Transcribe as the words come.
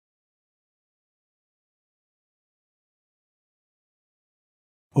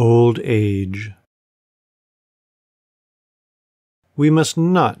Old age. We must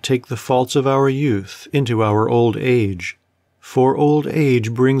not take the faults of our youth into our old age, for old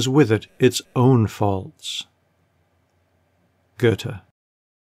age brings with it its own faults. Goethe.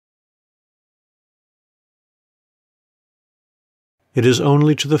 It is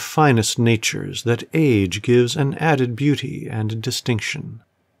only to the finest natures that age gives an added beauty and distinction,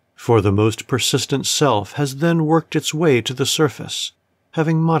 for the most persistent self has then worked its way to the surface,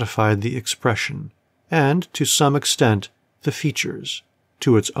 having modified the expression, and, to some extent, the features,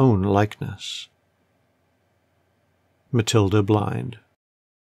 to its own likeness. Mathilde Blind.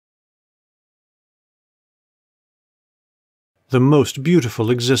 The most beautiful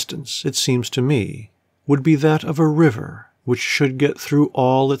existence, it seems to me, would be that of a river which should get through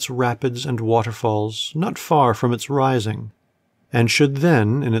all its rapids and waterfalls not far from its rising, and should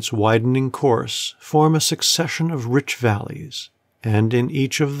then, in its widening course, form a succession of rich valleys, and in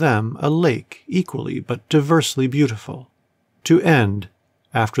each of them a lake equally but diversely beautiful, to end,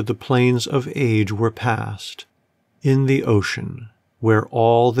 after the plains of age were passed, in the ocean, where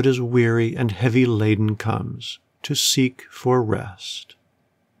all that is weary and heavy laden comes to seek for rest.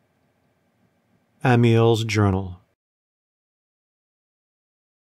 Amiel's Journal.